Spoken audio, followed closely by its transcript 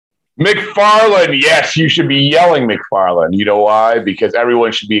McFarland, yes, you should be yelling McFarland. You know why? Because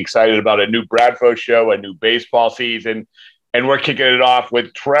everyone should be excited about a new Bradfo show, a new baseball season. And we're kicking it off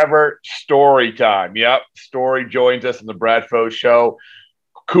with Trevor Story time. Yep, Story joins us in the Bradfo show.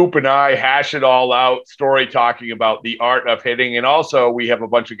 Coop and I hash it all out. Story talking about the art of hitting. And also we have a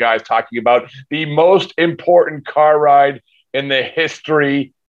bunch of guys talking about the most important car ride in the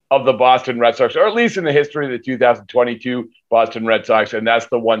history of the Boston Red Sox, or at least in the history of the 2022 Boston Red Sox, and that's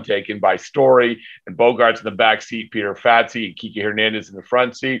the one taken by Story and Bogaerts in the back seat, Peter Fatsi and Kiki Hernandez in the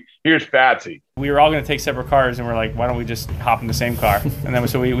front seat. Here's Fatsi. We were all going to take separate cars, and we're like, why don't we just hop in the same car? And then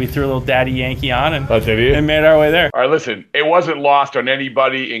so we threw a little Daddy Yankee on and made our way there. All right, listen, it wasn't lost on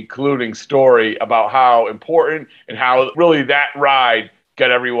anybody, including Story, about how important and how really that ride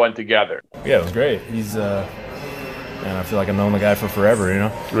got everyone together. Yeah, it was great. He's and I feel like I've known the guy for forever, you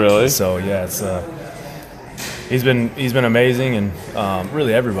know. Really? So yeah, it's he's been amazing, and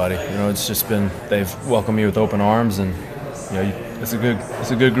really everybody, you know, it's just been, they've welcomed me with open arms, and you know, it's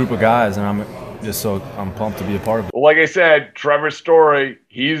a good group of guys, and I'm pumped to be a part of it. Well, like I said, Trevor Story,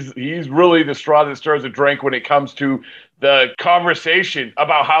 he's really the straw that stirs the drink when it comes to the conversation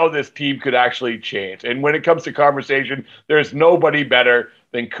about how this team could actually change. And when it comes to conversation, there's nobody better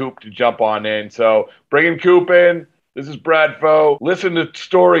than Coop to jump on in. So bringing Coop in. This is Bradfo. Listen to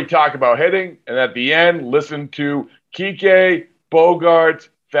Story talk about hitting, and at the end, listen to Kike, Bogaerts,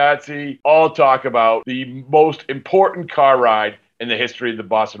 Fatsi, all talk about the most important car ride in the history of the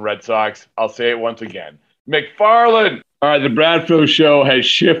Boston Red Sox. I'll say it once again. McFarland. All right, the Bradfo show has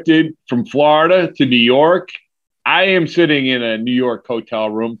shifted from Florida to New York. I am sitting in a New York hotel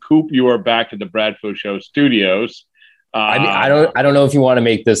room. Coop, you are back at the Bradfo show studios. I don't know if you want to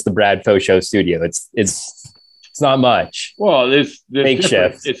make this the Bradfo show studio. It's not much. Well, this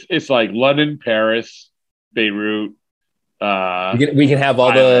makeshift. It's like London, Paris, Beirut. We can have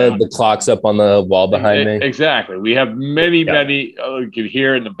all the clocks up on the wall behind me. Exactly. We have many. You can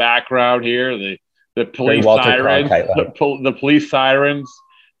hear in the background here the police sirens, the police sirens,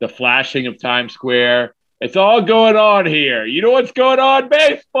 the flashing of Times Square. It's all going on here. You know what's going on?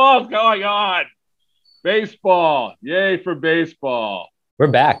 Baseball's going on. Baseball. Yay for baseball. We're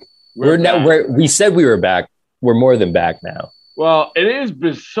back. We said we were back. We're more than back now. Well, it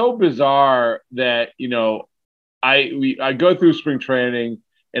is so bizarre that, you know, I go through spring training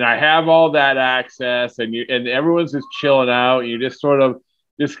and I have all that access, and everyone's just chilling out. And you just sort of,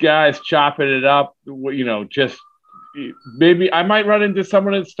 this guy's chopping it up, you know, just maybe I might run into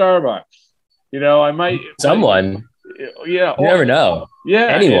someone at Starbucks. You know, I might. Someone. Yeah. You never know. Yeah.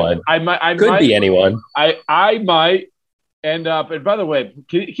 Anyone. I could be anyone. I might end up, and by the way,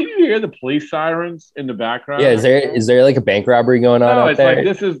 can you hear the police sirens in the background? Yeah, is there like a bank robbery going on out there?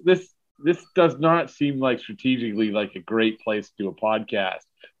 Like this does not seem like strategically like a great place to do a podcast.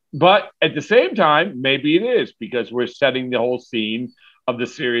 But at the same time, maybe it is, because we're setting the whole scene of the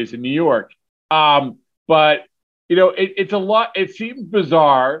series in New York. But you know, it's a lot. It seems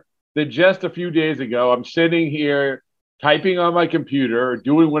bizarre that just a few days ago, I'm sitting here typing on my computer or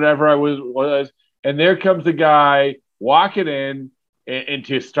doing whatever I was, and there comes a guy walking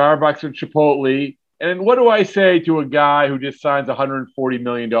into Starbucks or Chipotle. And what do I say to a guy who just signs a $140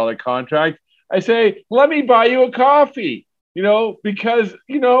 million contract? I say, let me buy you a coffee, you know, because,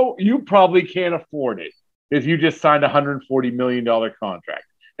 you know, you probably can't afford it if you just signed a $140 million contract.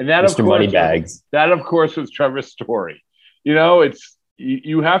 And that, Mr. Moneybags. That, of course, was Trevor's Story. You know,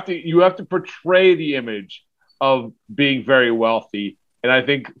 you have to portray the image of being very wealthy. And I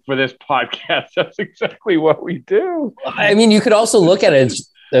think for this podcast, that's exactly what we do. I mean, you could also look at it.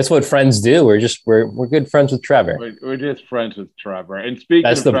 That's what friends do. We're good friends with Trevor. We're just friends with Trevor. And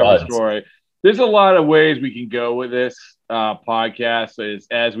speaking of Trevor's Story, there's a lot of ways we can go with this podcast.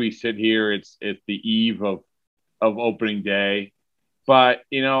 As we sit here, it's the eve of opening day. But,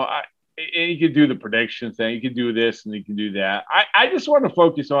 you know, you can do the prediction thing. You can do this and you can do that. I just want to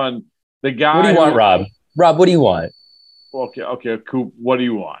focus on the guy. What do you want, Rob? Rob, what do you want? Okay, Coop. What do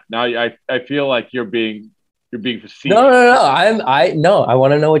you want? Now, I feel like you're being facetious. No. I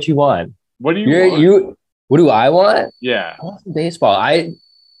want to know what you want. What do you want? What do I want? Yeah, I want some baseball.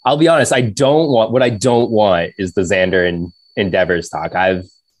 I'll be honest. I don't want is the Xander and Devers talk. I've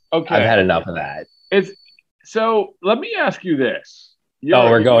had enough of that. So let me ask you this.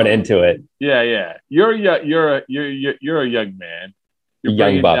 We're going into it. Yeah. You're a young man.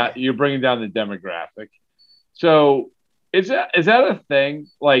 Young buck. You're bringing down the demographic. So is that a thing?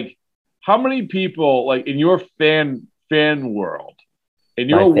 Like, how many people, like, in your fan world,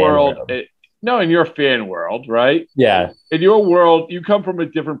 No, in your fan world, right? Yeah. In your world, you come from a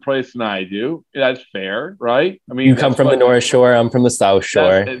different place than I do. That's fair, right? I mean, you come from the North Shore. I'm from the South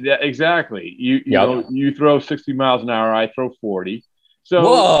Shore. Yeah, exactly. You know, you throw 60 miles an hour. I throw 40. So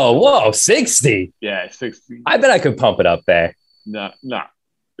whoa, 60. Yeah, 60. I bet I could pump it up there. No.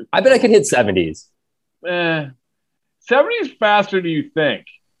 I bet I could hit 70s. 70s faster than you think.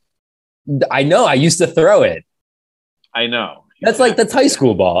 I know. I used to throw it. I know. That's high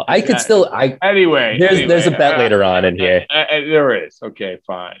school ball. I could still. Anyway, there's a bet later on in here. There is. Okay,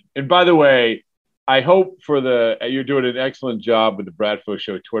 fine. And by the way, I hope you're doing an excellent job with the Bradford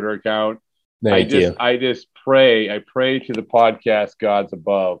Show Twitter account. Thank you. I pray to the podcast gods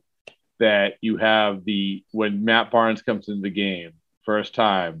above that you have when Matt Barnes comes into the game first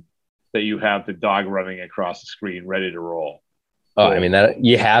time, that you have the dog running across the screen ready to roll. Oh, I mean that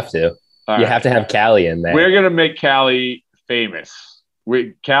you have to. Have to have Callie in there. We're gonna make Callie famous.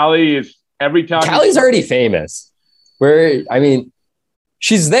 Callie is every time. Callie's already famous.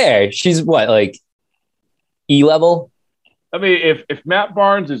 She's there. She's what, like E level? I mean, if Matt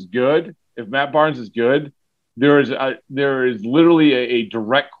Barnes is good, there is literally a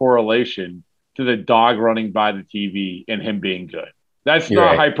direct correlation to the dog running by the TV and him being good. That's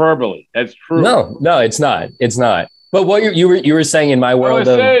not hyperbole. That's true. No, it's not. It's not. But what you were saying in my world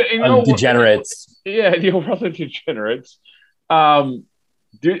of degenerates. Yeah, the world of degenerates. Do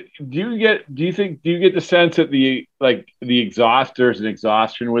you get the sense that the exhaust, there's an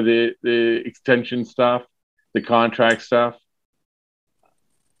exhaustion with the extension stuff, the contract stuff?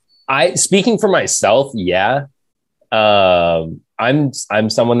 Speaking for myself, yeah. I'm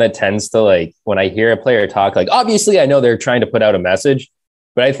someone that tends to, when I hear a player talk, obviously I know they're trying to put out a message,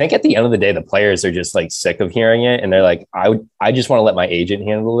 but I think at the end of the day, the players are just sick of hearing it. And they're like, I just want to let my agent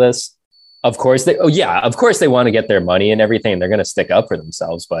handle this. Of course they want to get their money and everything. And they're going to stick up for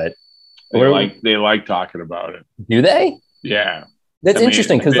themselves, but they like talking about it. Do they? Yeah. That's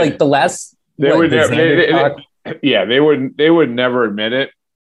interesting. Cause the last, they would never admit it.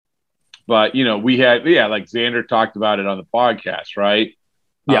 But, we had, Xander talked about it on the podcast, right?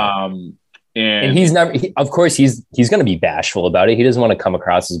 Yeah. And he's never, of course, he's going to be bashful about it. He doesn't want to come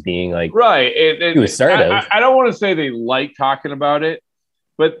across as being right. Too assertive. I don't want to say they like talking about it,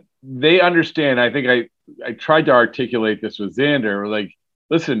 but they understand. I think I tried to articulate this with Xander.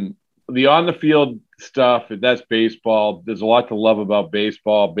 Listen, the on the field stuff, that's baseball. There's a lot to love about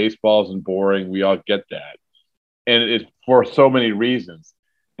baseball. Baseball isn't boring. We all get that. And it's for so many reasons.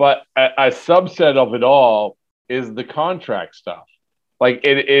 But a subset of it all is the contract stuff.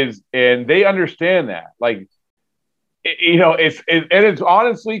 It is, and they understand that. It's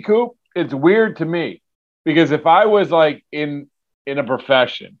honestly, Coop, it's weird to me, because if I was in a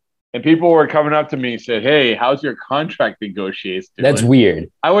profession and people were coming up to me and said, "Hey, how's your contract negotiations doing?" That's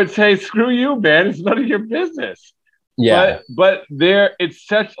weird. I would say, "Screw you, man. It's none of your business." Yeah. But it's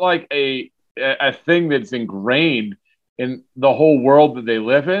such a thing that's ingrained in the whole world that they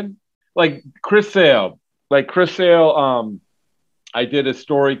live in. Chris Sale, I did a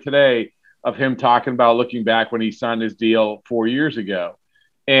story today of him talking about looking back when he signed his deal 4 years ago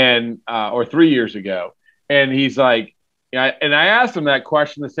or 3 years ago. And he's like, and I asked him that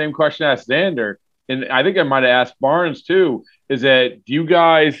question, the same question I asked Xander. And I think I might've asked Barnes too, is that, do you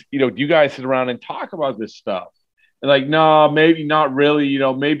guys sit around and talk about this stuff? And no, maybe not really,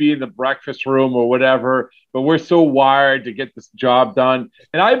 maybe in the breakfast room or whatever, but we're so wired to get this job done.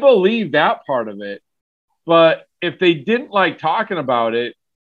 And I believe that part of it. But if they didn't like talking about it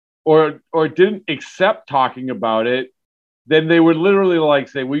or didn't accept talking about it, then they would literally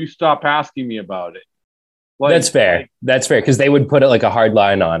say, "Will you stop asking me about it?" That's fair. That's fair. Because they would put it a hard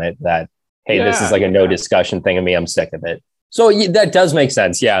line on it that, hey, this is a no discussion thing of me. I'm sick of it. So that does make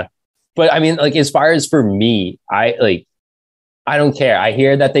sense. Yeah. But I mean, as far as for me, I don't care. I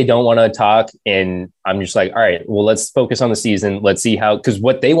hear that they don't want to talk, and I'm just all right, well, let's focus on the season. Let's see because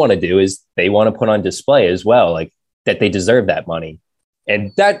what they want to do is they want to put on display as well, that they deserve that money.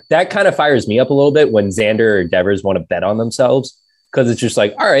 And that kind of fires me up a little bit when Xander or Devers want to bet on themselves, because it's just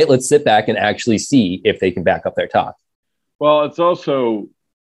all right, let's sit back and actually see if they can back up their talk. Well, it's also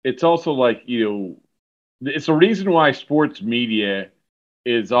it's a reason why sports media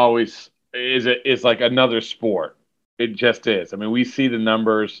is always another sport. It just is. I mean, we see the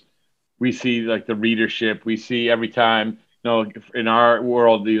numbers, we see the readership, we see every time, in our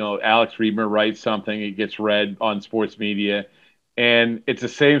world, Alex Reamer writes something, it gets read on sports media, and it's the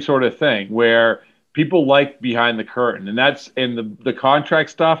same sort of thing where people like behind the curtain, and the contract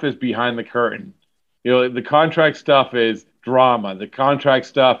stuff is behind the curtain. The contract stuff is drama. The contract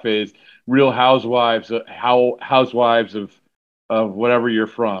stuff is Real Housewives of whatever you're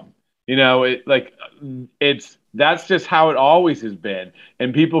from. That's just how it always has been.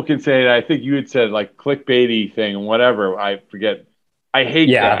 And people can say, I think you had said like clickbaity thing and whatever. I forget. I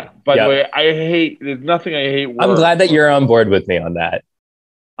hate that. By the way, there's nothing I hate worse. I'm glad that you're on board with me on that.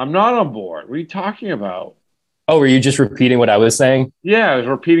 I'm not on board. What are you talking about? Oh, were you just repeating what I was saying? Yeah, I was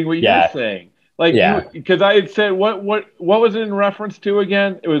repeating what you were saying. Because I had said, what was it in reference to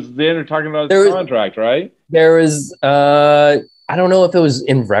again? It was Xander talking about his contract, right? There was, I don't know if it was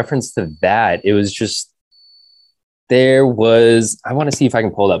in reference to that. It was just, I want to see if I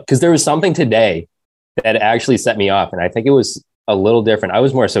can pull it up, because there was something today that actually set me off, and I think it was a little different. I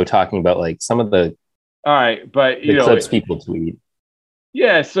was more so talking about like some of the clips people tweet.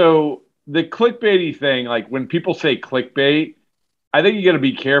 Yeah, so the clickbaity thing, like when people say clickbait, I think you got to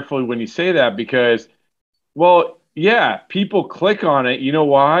be careful when you say that because, people click on it. You know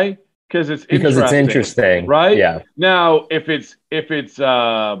why? Because it's interesting, right? Yeah. Now, if it's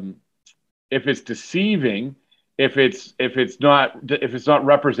deceiving, if it's not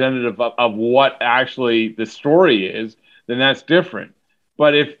representative of what actually the story is, then that's different.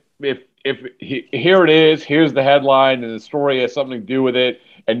 But if here it is, here's the headline, and the story has something to do with it,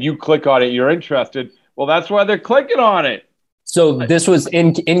 and you click on it, you're interested. Well, that's why they're clicking on it. So this was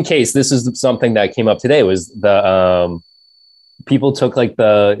in case this is something that came up today was the people took like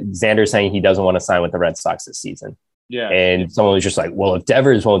the Xander saying he doesn't want to sign with the Red Sox this season. Yeah. And someone was just like, well, if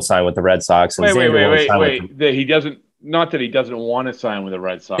Devers won't sign with the Red Sox and wait. He doesn't, not that he doesn't want to sign with the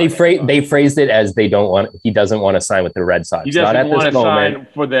Red Sox. They phrased it as he doesn't want to sign with the Red Sox. He doesn't want to sign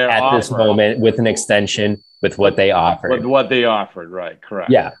for their offer. This moment with an extension with what they offered. With what they offered, right,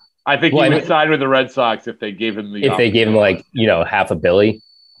 correct. Yeah. I think he would sign with the Red Sox if they gave him they gave him like, half a billy.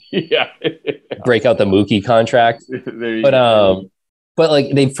 Yeah. Break out the Mookie contract. But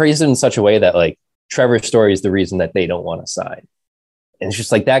like they phrased it in such a way that like Trevor Story is the reason that they don't want to sign. And it's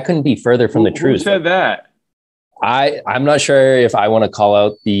just like that couldn't be further from the truth. Who said that? I'm not sure if I want to call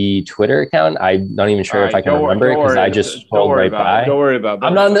out the Twitter account. I'm not even sure if I can remember it because I just scrolled right by. Don't worry about that.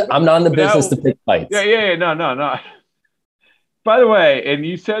 I'm not in the business to pick fights. Yeah. No. By the way, and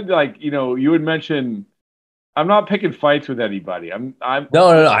you said like, you would mention, I'm not picking fights with anybody. I'm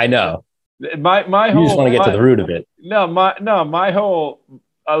No, I know. My whole, you just want to get to the root of it. My whole,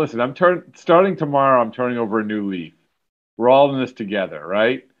 listen, starting tomorrow, I'm turning over a new leaf. We're all in this together,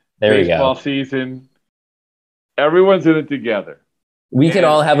 right? There you go. Baseball season. Everyone's in it together. We can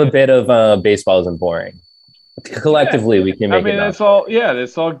all have a bit of baseball isn't boring. Collectively, we can make it. That's all. Yeah,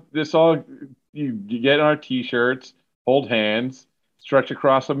 this all. You get on our T-shirts, hold hands, stretch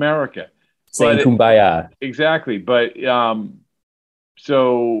across America. Saying kumbaya. Exactly, but Trevor.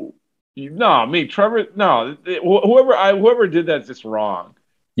 Whoever did that's just wrong.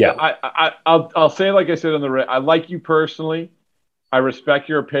 Yeah, I'll say like I said on the. I like you personally. I respect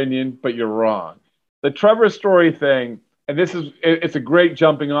your opinion, but you're wrong. The Trevor Story thing, and it's a great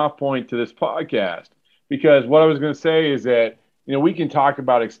jumping off point to this podcast, because what I was going to say is that, we can talk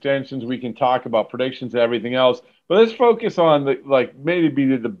about extensions, we can talk about predictions and everything else, but let's focus on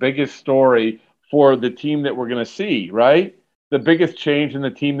maybe the biggest story for the team that we're going to see, right? The biggest change in the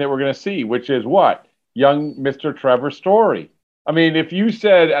team that we're going to see, which is what? Young Mr. Trevor Story. I mean, if you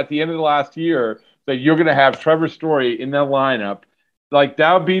said at the end of the last year that you're going to have Trevor Story in that lineup, like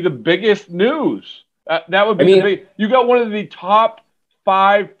that would be the biggest news. That would be you got one of the top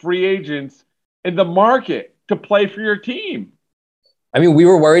 5 free agents in the market to play for your team. I mean, we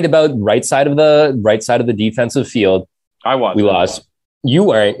were worried about right side of the defensive field. I was. We lost. You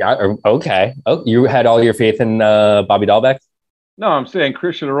weren't. Okay. Oh, you had all your faith in Bobby Dahlbeck? No, I'm saying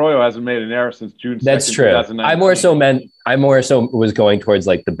Christian Arroyo hasn't made an error since June 2nd, That's true. I more so was going towards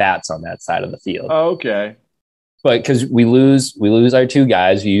like the bats on that side of the field. Oh, okay. But because we lose our 2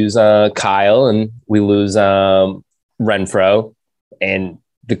 guys, we use Kyle and we lose Renfroe, and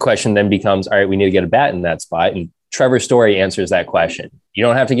the question then becomes, all right, we need to get a bat in that spot. And Trevor Story answers that question. You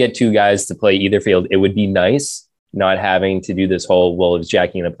don't have to get 2 guys to play either field. It would be nice not having to do this whole, well, is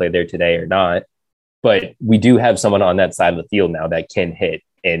Jackie going to play there today or not? But we do have someone on that side of the field now that can hit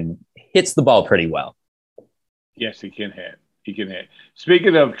and hits the ball pretty well. Yes, he can hit.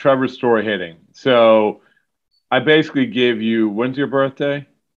 Speaking of Trevor Story hitting, so I basically gave you, when's your birthday?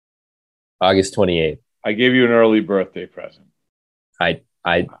 August 28th. I gave you an early birthday present.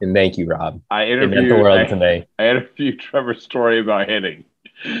 And thank you, Rob. I interviewed the world today. I interviewed Trevor Story about hitting.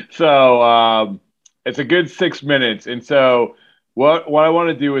 So it's a good 6 minutes. And so what I want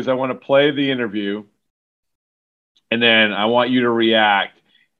to do is I want to play the interview, and then I want you to react.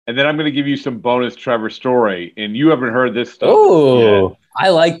 And then I'm going to give you some bonus Trevor Story. And you haven't heard this stuff. Oh, I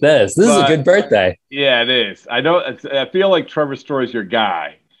like this. This is a good birthday. Yeah, it is. I know. I feel like Trevor Story is your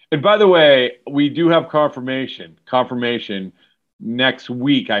guy. And by the way, we do have confirmation next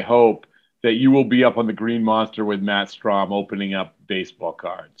week, I hope, that you will be up on the Green Monster with Matt Strom opening up baseball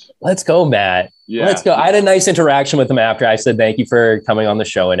cards. Let's go, Matt. Yeah. Let's go. I had a nice interaction with him after. I said, thank you for coming on the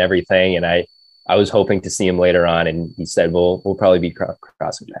show and everything. And I was hoping to see him later on, and he said, we'll probably be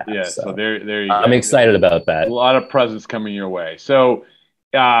crossing paths. Yeah, so there you go. I'm excited about that. A lot of presents coming your way. So,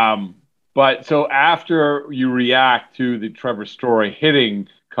 but so after you react to the Trevor Story hitting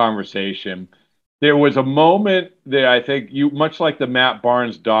conversation, there was a moment that I think much like the Matt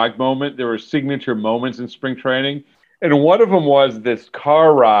Barnes dog moment, there were signature moments in spring training. And one of them was this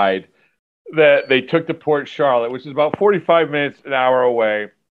car ride that they took to Port Charlotte, which is about 45 minutes, an hour away.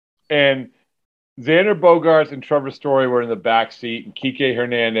 And Xander Bogaerts and Trevor Story were in the back seat, and Kike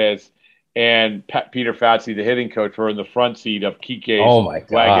Hernandez and Peter Fatsi, the hitting coach, were in the front seat of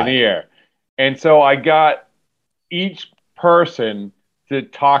Kike's Wagoneer. And so I got each person to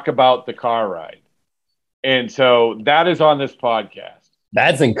talk about the car ride. And so that is on this podcast.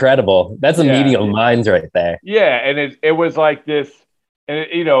 That's incredible. That's a meeting of minds right there. Yeah, and it was like this, and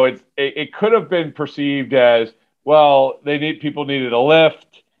it could have been perceived as, well, people needed a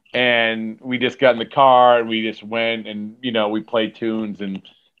lift, and we just got in the car and we just went and we played tunes and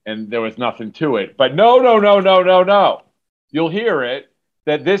there was nothing to it. But no. You'll hear it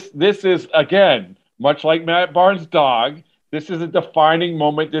that this is, again, much like Matt Barnes' dog. This is a defining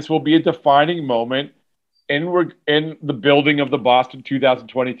moment. This will be a defining moment in the building of the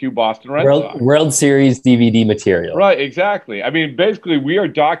 2022 Boston Red Sox. World Series DVD material. Right, exactly. I mean, basically, we are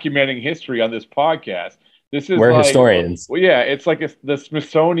documenting history on this podcast. We're historians. Well, yeah, it's like the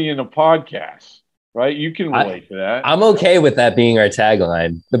Smithsonian of podcasts, right? You can relate to that. I'm okay with that being our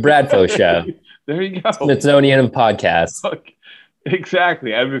tagline. The Bradfo Show. There you go. Smithsonian of podcasts.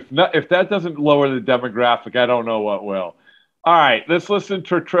 Exactly. I mean, if that doesn't lower the demographic, I don't know what will. All right, let's listen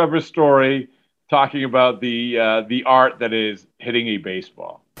to Trevor's story talking about the art that is hitting a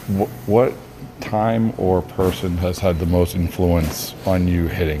baseball. What time or person has had the most influence on you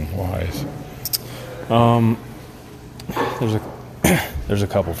hitting wise? There's a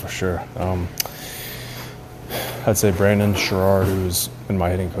couple for sure. I'd say Brandon Sherrard, who's been my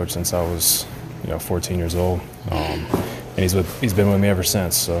hitting coach since I was 14 years old, and he's been with me ever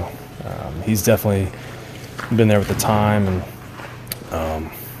since. So he's definitely been there with the time and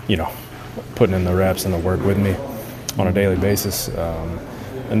putting in the reps and the work with me on a daily basis.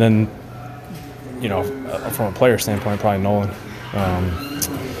 And then from a player standpoint, probably Nolan.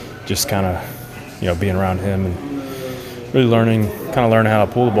 Just kind of being around him and really learning how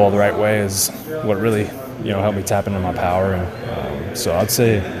to pull the ball the right way is what really helped me tap into my power. And so I'd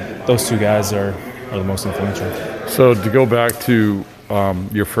say those two guys are the most influential. So to go back to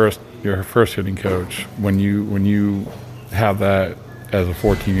your first hitting coach, when you have that as a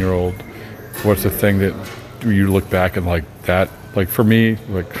 14-year-old, what's the thing that you look back and like that? Like for me,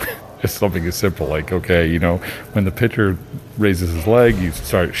 like it's something as simple like, okay, when the pitcher raises his leg, you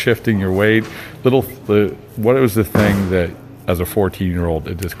start shifting your weight. What was the thing that as a 14-year-old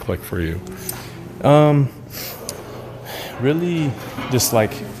it just clicked for you? Really just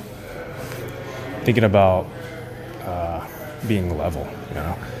like thinking about being level,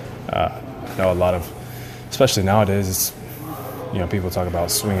 I know a lot of, especially nowadays, it's, people talk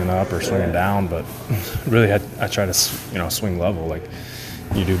about swinging up or swinging down, but really I try to, swing level like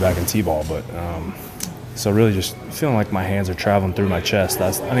you do back in T-ball. But so really just feeling like my hands are traveling through my chest.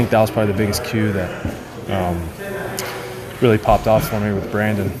 I think that was probably the biggest cue that really popped off for me with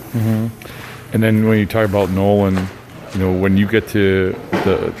Brandon. Mm-hmm. And then when you talk about Nolan, when you get to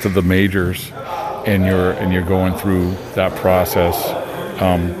the majors and you're going through that process,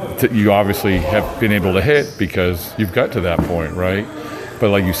 you obviously have been able to hit because you've got to that point, right? But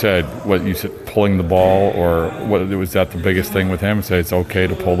like you said, pulling the ball, or was that the biggest thing with him? Say it's okay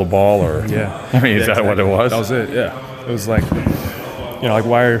to pull the ball, or yeah. I mean, is that what it was? That was it. Yeah, it was like,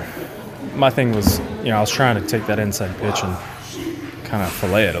 my thing was, I was trying to take that inside pitch and kind of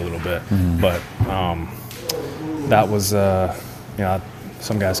fillet it a little bit, but that was,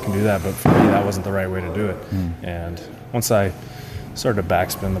 some guys can do that, but for me, that wasn't the right way to do it. And once I started to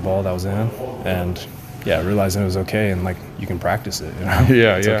backspin the ball that was in, and realizing it was okay, and like you can practice it.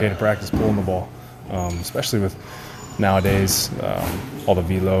 It's okay to practice pulling the ball, especially with nowadays all the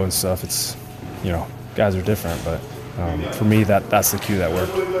velo and stuff. It's guys are different, but for me that's the cue that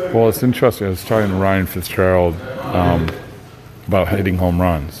worked. Well, it's interesting. I was talking to Ryan Fitzgerald about hitting home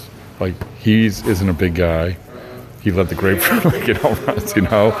runs. Like he isn't a big guy. He led the Grapefruit League in home runs,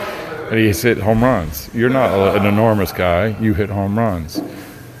 and he's hit home runs. You're not an enormous guy. You hit home runs.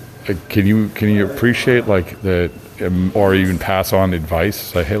 Can you appreciate like that? or even pass on advice.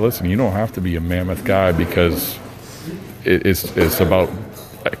 Say, hey, listen, you don't have to be a mammoth guy because it's about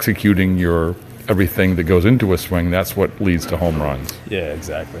executing everything that goes into a swing. That's what leads to home runs. Yeah,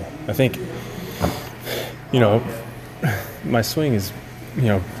 exactly. I think, my swing is,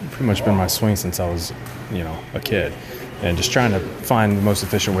 pretty much been my swing since I was, a kid, and just trying to find the most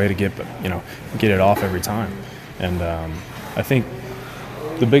efficient way to get it off every time. And I think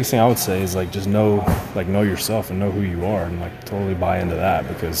the biggest thing I would say is just know yourself and know who you are, and totally buy into that,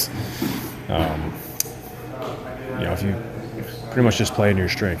 because if you pretty much just play into your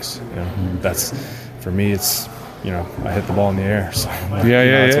strengths, that's, for me, it's, I hit the ball in the air, so that's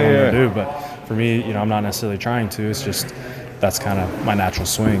what I'm gonna do. But for me, I'm not necessarily trying to. It's just that's kind of my natural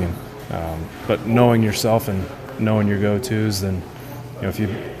swing, and but knowing yourself and knowing your go-tos, then if you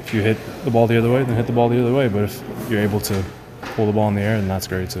hit the ball the other way, then hit the ball the other way. But if you're able to pull the ball in the air, then that's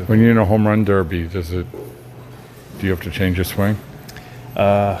great too. When you're in a home run derby, do you have to change your swing?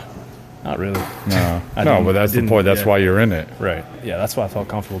 Not really. No, but that's the point. That's why you're in it. Right. Yeah, that's why I felt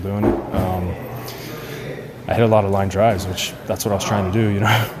comfortable doing it. I hit a lot of line drives, which that's what I was trying to do.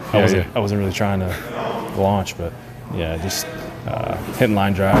 I wasn't really trying to launch, but just hitting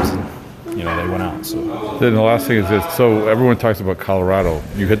line drives, and they went out. So then the last thing is this. So everyone talks about Colorado.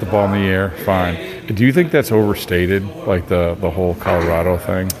 You hit the ball in the air, fine. Do you think that's overstated, the whole Colorado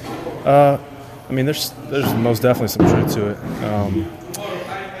thing? I mean, there's most definitely some truth to it.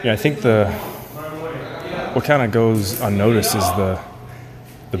 I think what kind of goes unnoticed is the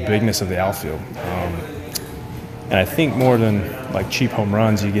bigness of the outfield, and I think more than cheap home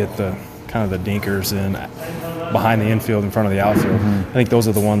runs, you get the kind of the dinkers in behind the infield, in front of the outfield. I think those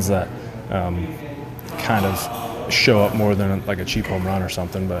are the ones that kind of show up more than a cheap home run or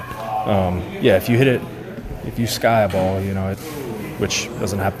something. But if you hit it, if you sky a ball, which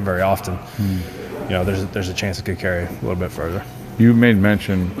doesn't happen very often, there's a chance it could carry a little bit further. You made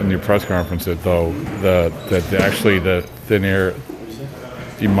mention in your press conference that actually the thin air,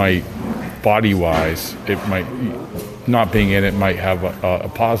 you might, body-wise, it might, not being in it might have a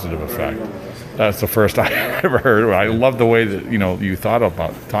positive effect. That's the first I ever heard. I love the way that you thought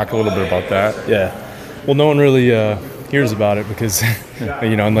about. Talk a little bit about that. Yeah, well, no one really hears about it because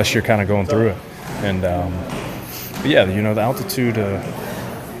unless you're kind of going through it, and but the altitude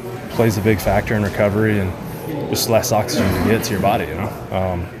plays a big factor in recovery, and just less oxygen to get to your body,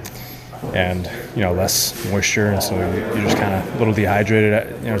 and less moisture, and so you're just kind of a little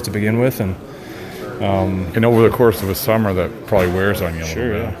dehydrated, to begin with, and over the course of a summer that probably wears on you a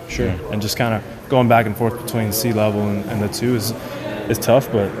little bit. Sure. And just kind of going back and forth between sea level and the two is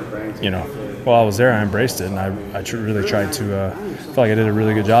tough, but while I was there, I embraced it, and I really tried to feel like I did a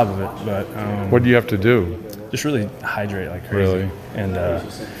really good job of it. But what do you have to do? Just really hydrate like crazy, really, and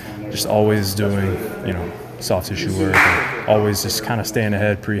just always doing soft tissue work, and always just kind of staying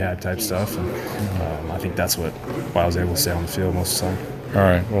ahead, prehab type stuff, and I think that's why I was able to stay on the field most of the time. All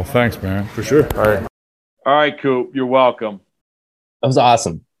right, well, thanks, man. For sure. All right, Coop, you're welcome. That was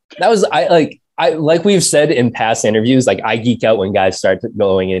awesome. That was like we've said in past interviews, I geek out when guys start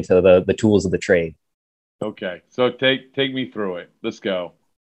going into the tools of the trade. Okay, so take me through it. Let's go.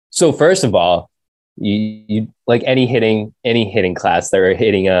 So first of all, you like any hitting class or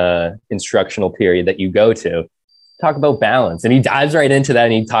hitting instructional period that you go to, talk about balance, and he dives right into that,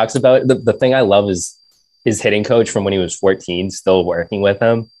 and he talks about the thing I love is his hitting coach from when he was 14, still working with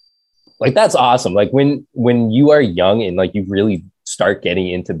him. That's awesome. When you are young and you really start getting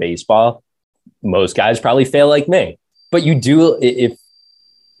into baseball, most guys probably fail like me, but you do,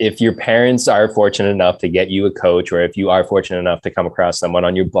 if your parents are fortunate enough to get you a coach, or if you are fortunate enough to come across someone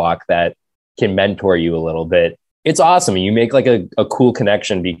on your block that can mentor you a little bit, it's awesome. You make a cool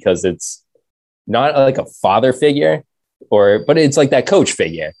connection, because it's not a father figure, but it's that coach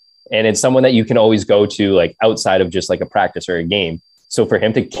figure. And it's someone that you can always go to outside of just a practice or a game. So for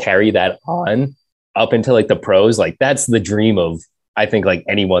him to carry that on up into the pros, that's the dream of, I think,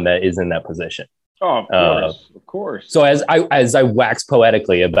 anyone that is in that position. Oh, of course. So as I wax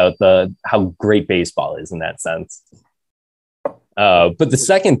poetically about how great baseball is in that sense. But the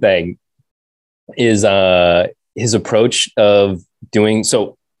second thing is his approach of doing.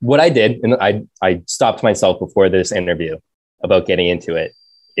 So what I did, and I stopped myself before this interview about getting into it,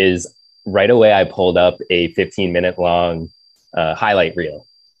 is right away I pulled up a 15-minute long highlight reel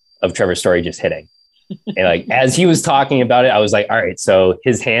of Trevor Story just hitting. And as he was talking about it, I was like, all right, so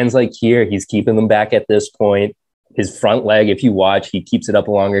his hands here, he's keeping them back at this point. His front leg, if you watch, he keeps it up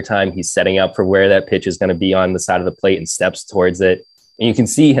a longer time. He's setting up for where that pitch is going to be on the side of the plate and steps towards it. And you can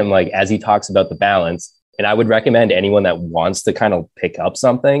see him as he talks about the balance. And I would recommend anyone that wants to kind of pick up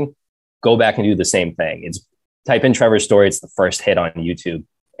something, go back and do the same thing. type in Trevor's story. It's the first hit on YouTube,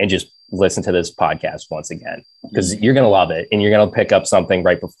 and just listen to this podcast once again, because you're going to love it and you're going to pick up something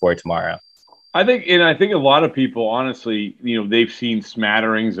right before tomorrow. I think a lot of people, honestly, they've seen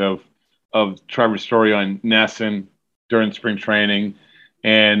smatterings of Trevor's story on NESN during spring training,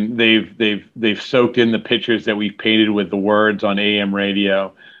 and they've soaked in the pictures that we've painted with the words on AM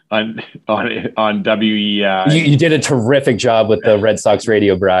radio, on WEI. You did a terrific job with the Red Sox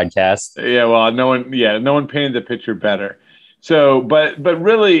radio broadcast. Yeah, well, no one painted the picture better. So, but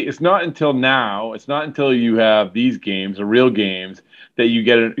really, it's not until now. It's not until you have these games, the real games, that you're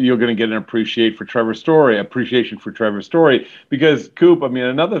going to get an appreciation for Trevor's story. Because Coop, I mean,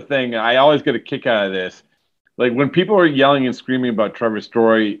 another thing I always get a kick out of this, like when people are yelling and screaming about Trevor's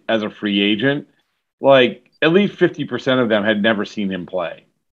story as a free agent, like at least 50% of them had never seen him play,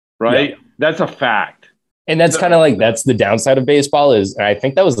 right? Yeah. That's a fact. And that's kind of like, that's the downside of baseball is, and I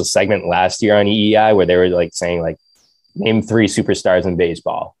think that was the segment last year on EEI where they were like saying like, name 3 superstars in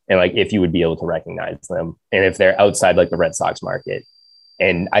baseball and like if you would be able to recognize them and if they're outside like the Red Sox market.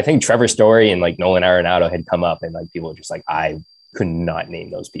 And I think Trevor Story and like Nolan Arenado had come up and like people were just like, I could not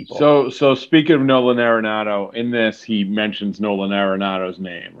name those people. So speaking of Nolan Arenado, in this he mentions Nolan Arenado's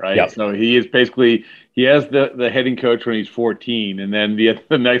name, right? Yep. So he is basically, he has the hitting coach when he's 14, and then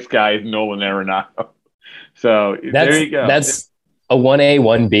the next guy is Nolan Arenado. So there you go. That's a 1A,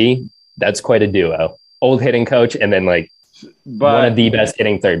 1B. That's quite a duo. Old hitting coach, and then like one of the best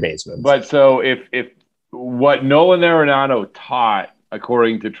hitting third basemen. But so if what Nolan Arenado taught,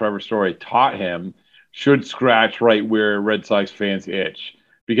 according to Trevor Story, taught him, should scratch right where Red Sox fans itch.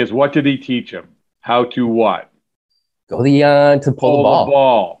 Because what did he teach him? How to what? Go to pull the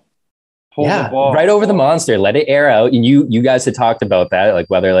ball. Pull the ball. Right over the monster. Let it air out. And you guys had talked about that, like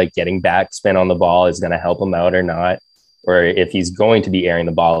whether like getting back spin on the ball is going to help him out or not. Or if he's going to be airing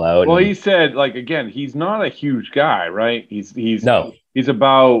the ball out. Well, he said, like, again, he's not a huge guy, right? He's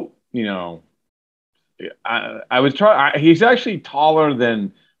about, I was trying. He's actually taller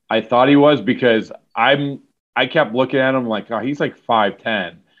than I thought he was, because I kept looking at him like, oh, he's like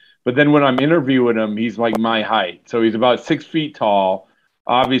 5'10". But then when I'm interviewing him, he's like my height. So he's about 6 feet tall,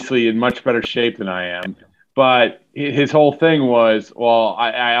 obviously in much better shape than I am. But his whole thing was, well,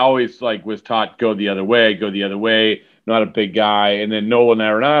 I always like was taught go the other way. Not a big guy. And then Nolan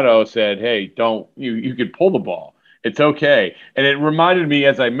Arenado said, hey, you could pull the ball. It's okay. And it reminded me,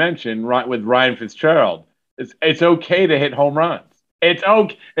 as I mentioned, with Ryan Fitzgerald, it's okay to hit home runs. It's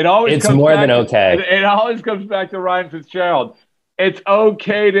okay. It always comes more than okay. It always comes back to Ryan Fitzgerald. It's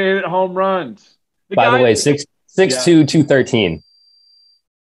okay to hit home runs. By the way, 6'2", 213.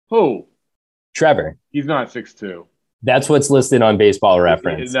 Who? Trevor. He's not 6'2". That's what's listed on Baseball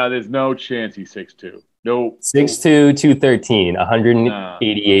Reference. No, there's no chance he's 6'2". No. 6'2", 213,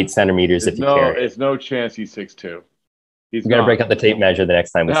 188 centimeters if you care. There's no chance he's 6'2". He's going to break out the tape measure the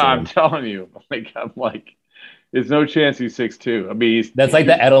next time we see him. I'm telling you. I'm like, there's no chance he's 6'2". I mean, that's like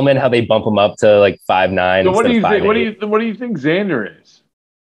the Edelman, how they bump him up to like 5'9". So what do you think? What do you think Xander is?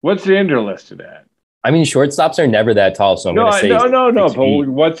 What's Xander listed at? I mean, shortstops are never that tall, so I'm going to say no. But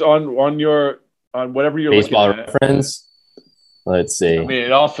what's on whatever you're Baseball looking at? Reference? Let's see.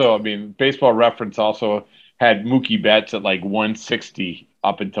 I mean, Baseball Reference also had Mookie Betts at like 160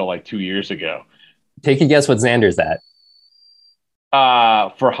 up until like 2 years ago. Take a guess what Xander's at.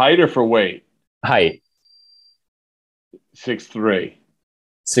 For height or for weight? Height. 6'3".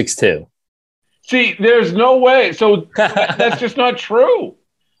 6'2". See, there's no way. So that's just not true.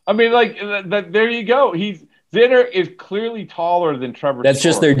 I mean, like, there you go. Xander is clearly taller than Trevor. That's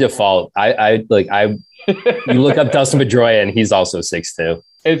just their default. You look up Dustin Pedroia and he's also 6'2".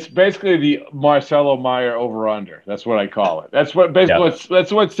 It's basically the Marcelo Meyer over under. That's what I call it. That's what basically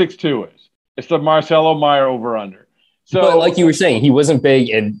that's what 6'2" is. It's the Marcelo Meyer over under. So, but like you were saying, he wasn't big,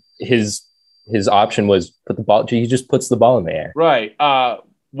 and his option was put the ball. He just puts the ball in the air. Right.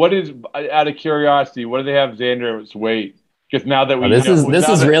 What is, out of curiosity, what do they have Xander's weight? Because now that this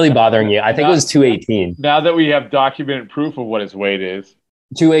is really bothering you. I think it was 218. Now that we have documented proof of what his weight is.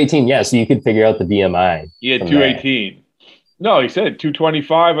 218, yeah. So you could figure out the BMI. Yeah, 218. There. No, he said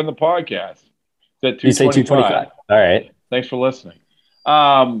 225 on the podcast. He said 225. All right. Thanks for listening.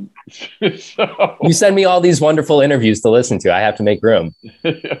 You send me all these wonderful interviews to listen to. I have to make room.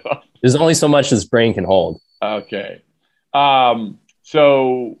 There's only so much this brain can hold. Okay.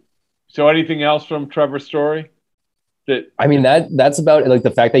 So anything else from Trevor's story? That's about like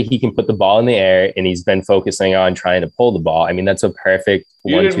the fact that he can put the ball in the air, and he's been focusing on trying to pull the ball. I mean, that's a perfect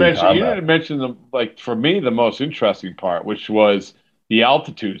one-two combo. You didn't mention for me, the most interesting part, which was the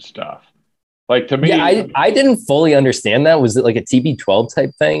altitude stuff. Like, to me, yeah, I didn't fully understand that. Was it like a TB12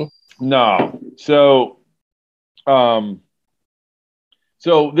 type thing? No. So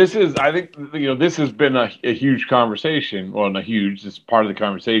So this is, I think, this has been a huge conversation. Well, not huge. This is part of the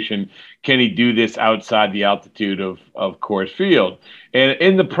conversation. Can he do this outside the altitude of Coors Field? And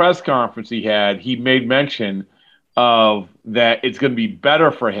in the press conference he made mention of that it's going to be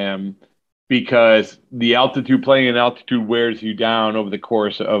better for him because playing in altitude wears you down over the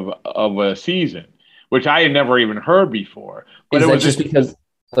course of a season, which I had never even heard before. But is that just because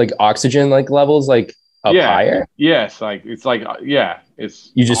like oxygen levels up higher? Yes,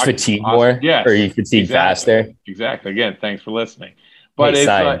 it's you just fatigue more, yes, or you fatigue faster. Exactly. Again, thanks for listening. But it's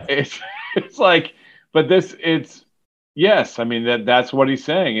yes. I mean that's what he's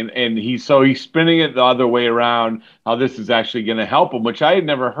saying, and he's spinning it the other way around. How this is actually going to help him, which I had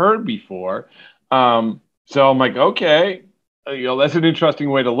never heard before. So I'm like, okay, that's an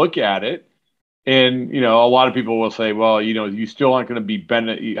interesting way to look at it. And, a lot of people will say, well, you still aren't going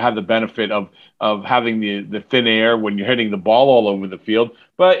to have the benefit of having the thin air when you're hitting the ball all over the field.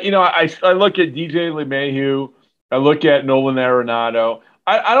 But, I look at DJ LeMahieu, I look at Nolan Arenado.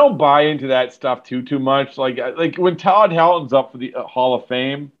 I don't buy into that stuff too much. Like when Todd Helton's up for the Hall of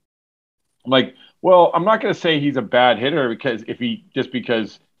Fame, I'm like, well, I'm not going to say he's a bad hitter because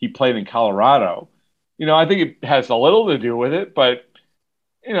he played in Colorado. I think it has a little to do with it, but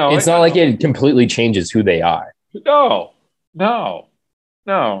it's not like it completely changes who they are. No.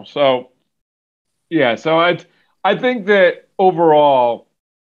 So, yeah. So I think that overall,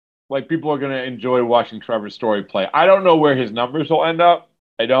 like, people are going to enjoy watching Trevor Story play. I don't know where his numbers will end up.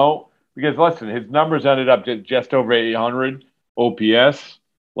 I don't, because listen, his numbers ended up just over 800 OPS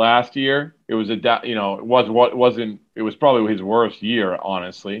last year. It was it was probably his worst year,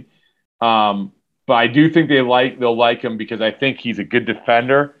 honestly. But I do think they'll like him because I think he's a good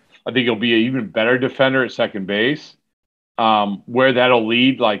defender. I think he'll be an even better defender at second base. Where that'll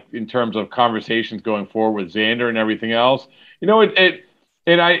lead, like in terms of conversations going forward with Xander and everything else,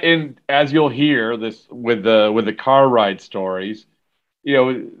 and as you'll hear this with the car ride stories,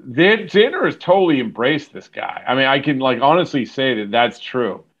 Xander has totally embraced this guy. I mean, I can honestly say that that's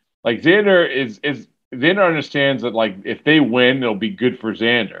true. Like Xander understands that if they win, it'll be good for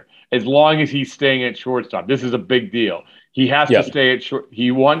Xander. As long as he's staying at shortstop. This is a big deal. He has to stay at short.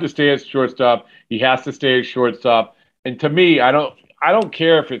 He wanted to stay at shortstop. He has to stay at shortstop. And to me, I don't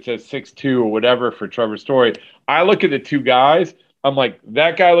care if it says 6'2" or whatever for Trevor Story. I look at the two guys. I'm like,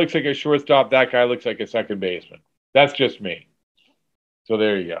 that guy looks like a shortstop. That guy looks like a second baseman. That's just me. So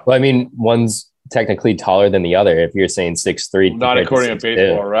there you go. Well, I mean, one's technically taller than the other. If you're saying 6'3", not according to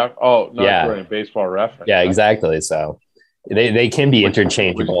Baseball Ref. Oh, not according to Baseball Reference. Yeah, exactly. So they can be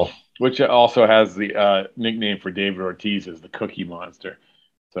interchangeable. Which also has the nickname for David Ortiz as the Cookie Monster.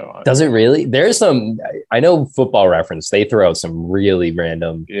 So does it really? There's some. I know Football Reference. They throw out some really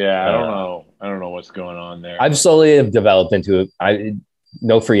random. Yeah, I don't know. I don't know what's going on there. I've slowly developed into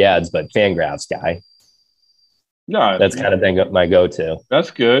no free ads, but Fangraphs guy. No, that's kind of been my go-to. That's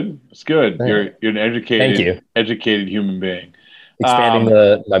good. It's good. You're an educated human being.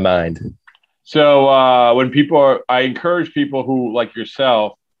 Expanding my mind. So I encourage people who like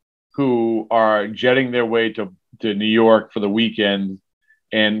yourself, who are jetting their way to New York for the weekend,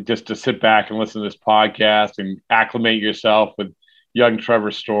 and just to sit back and listen to this podcast and acclimate yourself with young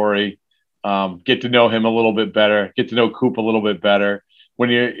Trevor Story, get to know him a little bit better, get to know Coop a little bit better.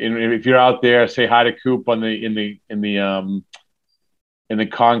 If you're out there, say hi to Coop in the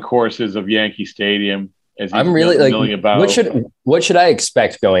concourses of Yankee Stadium. I'm really about what should I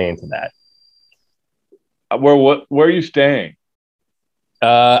expect going into that? Where are you staying?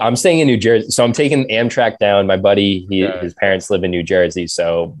 I'm staying in New Jersey, so I'm taking Amtrak down. My buddy, his parents live in New Jersey,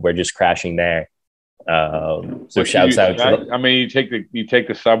 so we're just crashing there. So shouts out. You take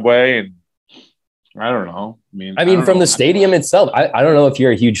the subway, and I don't know. I mean, from the stadium itself, I don't know if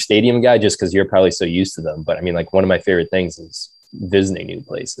you're a huge stadium guy, just because you're probably so used to them. But I mean, one of my favorite things is visiting new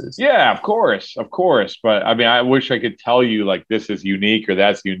places. Yeah, of course. But I mean, I wish I could tell you this is unique or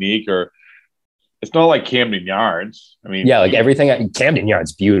that's unique, or it's not like Camden Yards. I mean, yeah, everything. Camden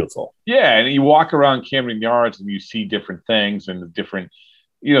Yards, beautiful. Yeah, and you walk around Camden Yards and you see different things and the different,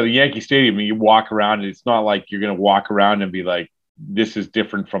 the Yankee Stadium. And you walk around, and it's not like you're going to walk around and be like, this is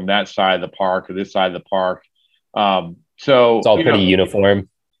different from that side of the park or this side of the park. So it's all pretty uniform.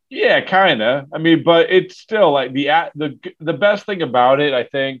 Yeah, kind of. I mean, but it's still the best thing about it, I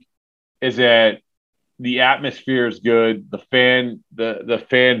think, is that the atmosphere is good. The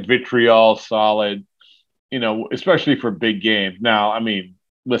fan vitriol solid, especially for big games. Now, I mean,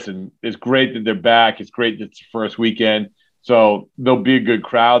 listen, it's great that they're back. It's great that it's the first weekend. So there'll be a good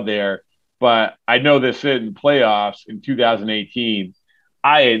crowd there. But I know this in playoffs in 2018,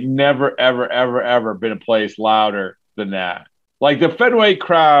 I had never, ever, ever, ever been a place louder than that. Like the Fenway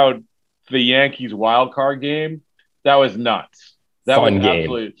crowd, the Yankees wild card game, that was nuts. That Fun was game.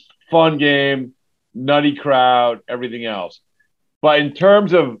 Absolutely fun game, nutty crowd, everything else. But in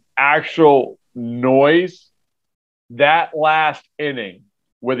terms of actual noise, that last inning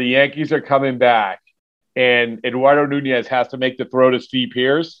where the Yankees are coming back and Eduardo Nunez has to make the throw to Steve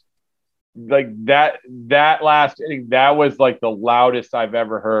Pearce, like that last inning, that was like the loudest I've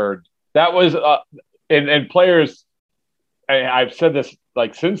ever heard. That was and players, I've said this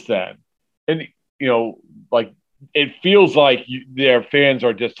like since then, and like it feels like their fans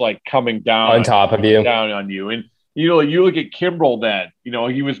are just like coming down on top of you, down on you. And you look at Kimbrel then,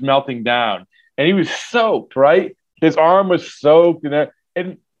 he was melting down and he was soaked, right? His arm was soaked and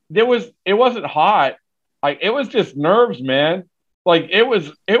it wasn't hot. Like it was just nerves, man. Like it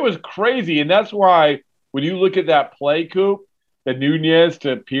was crazy. And that's why when you look at that play, Coop, the Nunez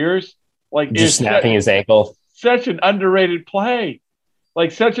to Pearce, like just snapping his ankle. Such an underrated play.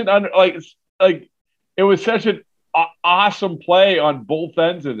 Like such an it was such an awesome play on both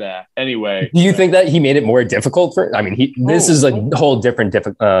ends of that. Anyway, do you think that he made it more difficult for? I mean, this is a whole different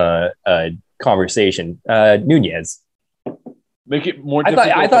conversation. Nunez, make it more difficult.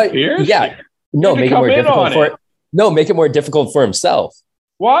 I thought, for Pearce? Yeah, no, make it more difficult for. No, make it more difficult for himself.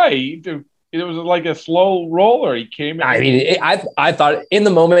 Why? It was like a slow roller. He came in. I mean, I thought in the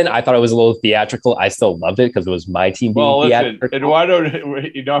moment, I thought it was a little theatrical. I still loved it because it was my team being theatrical.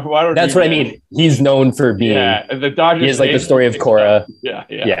 Eduardo, that's what I mean. He's known for being. Yeah, the Dodgers. He's like the story of Cora.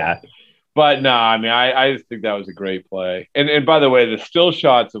 Yeah. But no, I mean, I just think that was a great play. And by the way, the still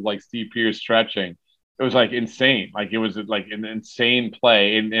shots of like Steve Pearce stretching, it was like insane. Like it was like an insane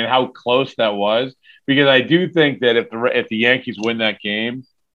play, and how close that was. Because I do think that if the Yankees win that game,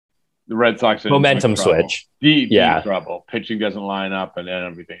 the Red Sox momentum switch. Deep trouble. Pitching doesn't line up, and then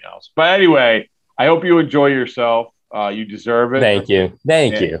everything else. But anyway, I hope you enjoy yourself. You deserve it. Thank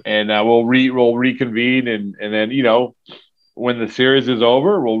you. And we'll reconvene, and then when the series is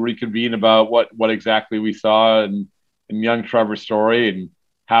over, we'll reconvene about what exactly we saw in young Trevor Story and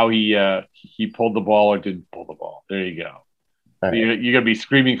how he pulled the ball or didn't pull the ball. There you go. Right. You're gonna be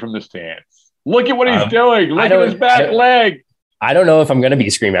screaming from the stands. Look at what he's doing. Look at his back leg. I don't know if I'm going to be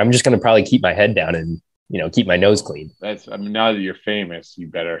screaming. I'm just going to probably keep my head down and, keep my nose clean. Now that you're famous, you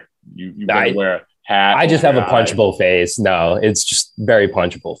better wear a hat. I just have a punchable face. No, it's just very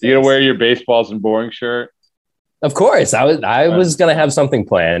punchable. You going to wear your baseballs and boring shirt? Of course. I was going to have something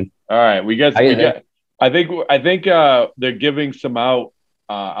planned. All right. I think they're giving some out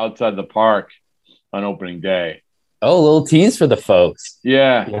outside the park on opening day. Oh, a little tease for the folks.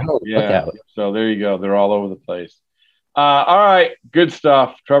 Yeah. Look out. So there you go. They're all over the place. All right. Good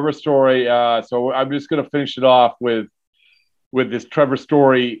stuff. Trevor Story. So I'm just going to finish it off with this Trevor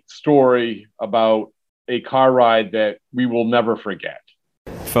Story story about a car ride that we will never forget.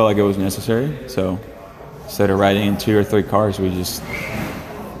 Felt like it was necessary. So instead of riding in 2 or 3 cars,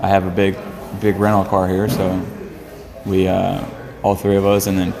 I have a big rental car here. So we, all 3 of us,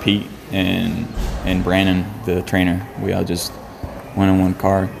 and then Pete and Brandon, the trainer, we all just went in one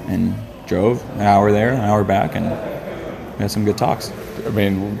car and drove an hour there, an hour back, and we had some good talks. I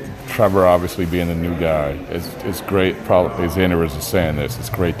mean, Trevor obviously being the new guy is great. Probably, as Xander was just saying this, it's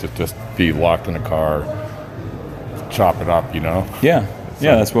great to just be locked in a car, chop it up, Yeah,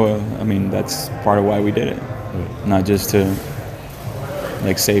 that's that's part of why we did it. Not just to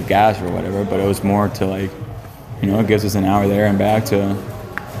like save gas or whatever, but it was more to like, it gives us an hour there and back to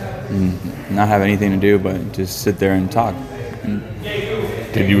not have anything to do but just sit there and talk.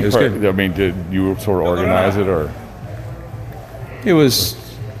 Did you sort of organize it, or? It was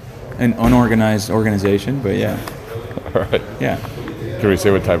an unorganized organization, but yeah. All right. Yeah. Can we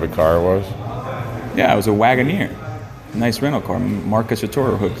say what type of car it was? Yeah, it was a Wagoneer. Nice rental car. Marcus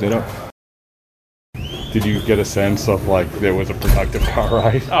Arturo hooked it up. Did you get a sense of like there was a productive car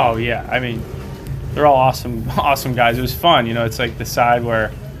ride? Oh yeah, I mean, they're all awesome guys. It was fun, it's like the side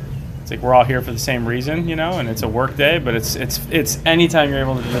where it's like we're all here for the same reason, and it's a work day, but it's anytime you're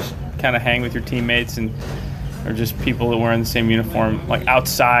able to just kind of hang with your teammates or just people that wear in the same uniform, like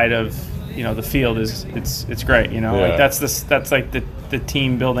outside of the field it's great, like that's like the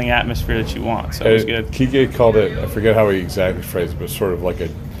team building atmosphere that you want. So it was good. Kike called it, I forget how he exactly phrased it, but sort of like a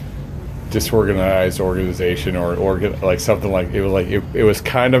disorganized organization or like something like it was like it was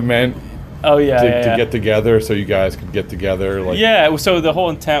kind of meant to get together so you guys could get together. So the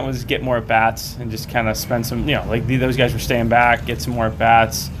whole intent was get more at bats and just kind of spend some, like those guys were staying back, get some more at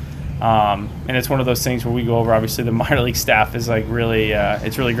bats. And it's one of those things where we go over. Obviously, the minor league staff is like really,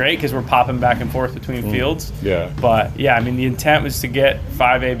 it's really great because we're popping back and forth between fields. Yeah. But yeah, I mean, the intent was to get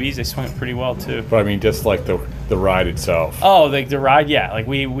 5 ABs. They swung it pretty well too. But I mean, just like the ride itself. Oh, like the ride, yeah. Like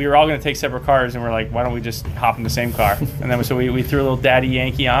we were all going to take separate cars, and we're like, why don't we just hop in the same car? And then so we threw a little Daddy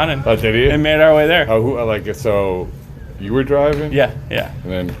Yankee on and made our way there. Oh, so you were driving? Yeah.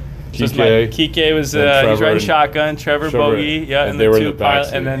 And then Kike was he's riding shotgun. Trevor Bogey, and they were in the back,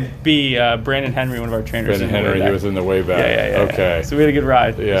 and then Brandon Henry, one of our trainers. Brandon Henry, he was in the way back. Yeah. Okay. So we had a good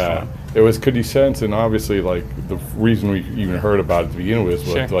ride. Yeah. It was could you sense, and obviously like the reason we even heard about it to begin with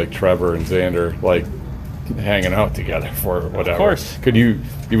was like Trevor and Xander like hanging out together for whatever. Of course. Could you,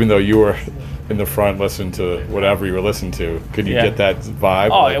 even though you were in the front listening to whatever you were listening to, could you get that vibe?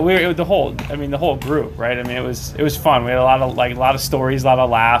 Oh, the whole group, right? I mean, it was fun. We had a lot of stories, a lot of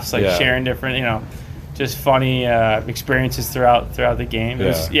laughs, sharing different, just funny experiences throughout the game. It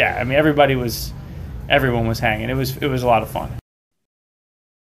was, I mean, everyone was hanging. It was a lot of fun.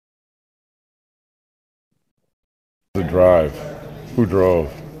 The drive. Who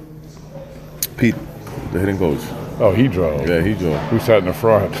drove? Pete, the hitting coach. Oh, he drove. Yeah, he drove. Who sat in the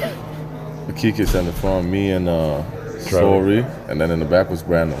front? Kike sat in the front, me and Sorry, and then in the back was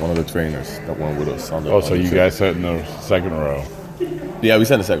Brandon, one of the trainers that went with us. So you guys sat in the second row? Yeah, we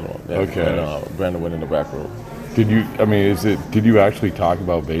sat in the second row. Yeah. Okay. And Brandon went in the back row. Did you actually talk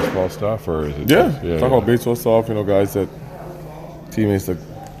about baseball stuff, or is it? Talk about baseball stuff. Guys that teammates that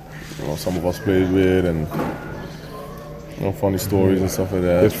some of us played with, and funny stories and stuff like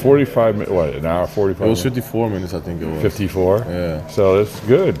that. It's 45 minutes. What, an hour 45? It was 54 minutes, I think it was. 54. Yeah. So it's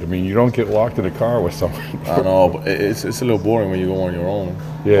good. I mean, you don't get locked in a car with someone. I know, but it's a little boring when you go on your own.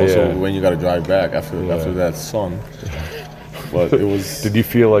 Yeah. Also, when you got to drive back after that sun. But it was. Did you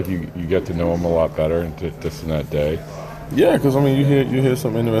feel like you get to know him a lot better just in that day? Yeah, because I mean, you hear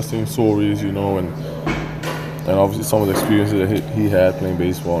some interesting stories, and obviously some of the experiences that he had playing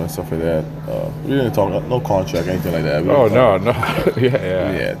baseball and stuff like that. We didn't talk no contract, anything like that. No.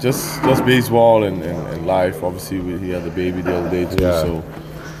 Yeah. Yeah, just baseball and life. Obviously, he had the baby the other day too, so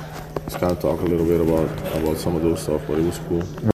just kind of talk a little bit about some of those stuff. But it was cool.